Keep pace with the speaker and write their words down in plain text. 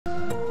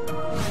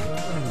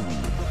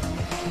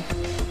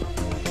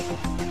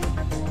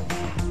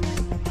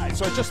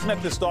So I just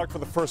met this dog for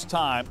the first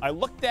time. I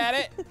looked at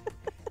it,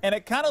 and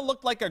it kind of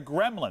looked like a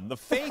gremlin. The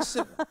face,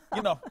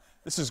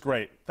 this is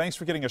great. Thanks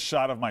for getting a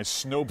shot of my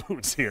snow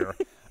boots here.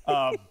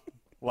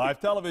 Live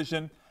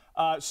television.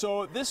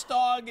 So this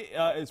dog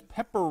is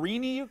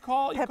Pepperini, you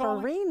call it?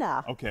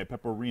 Pepperina. Okay,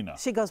 Pepperina.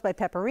 She goes by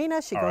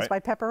Pepperina. She goes by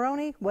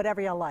Pepperoni,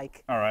 whatever you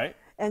like. All right.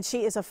 And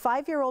she is a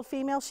 5-year-old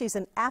female. She's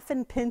an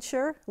Affin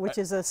Pinscher, which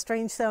is a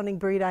strange-sounding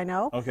breed, I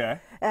know. Okay.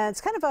 And it's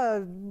kind of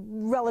a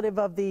relative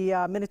of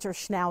the miniature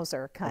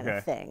Schnauzer kind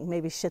of thing,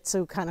 maybe Shih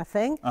Tzu kind of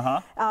thing.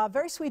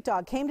 Very sweet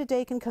dog. Came to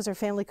Dakin because her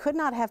family could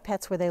not have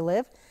pets where they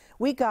live.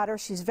 We got her.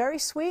 She's very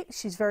sweet.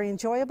 She's very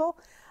enjoyable.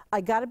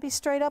 I got to be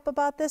straight up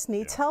about this.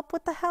 Needs help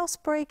with the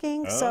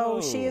housebreaking. So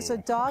she is a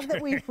dog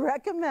that we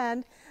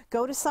recommend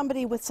go to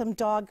somebody with some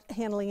dog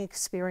handling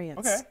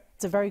experience. Okay.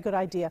 It's a very good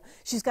idea.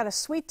 She's got a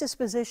sweet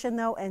disposition,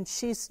 though, and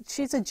she's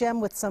a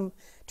gem with some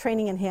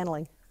training and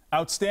handling.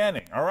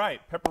 Outstanding. All right.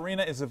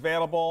 Pepperina is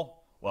available.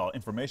 Well,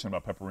 information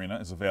about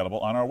Pepperina is available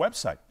on our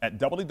website at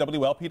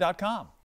wwlp.com.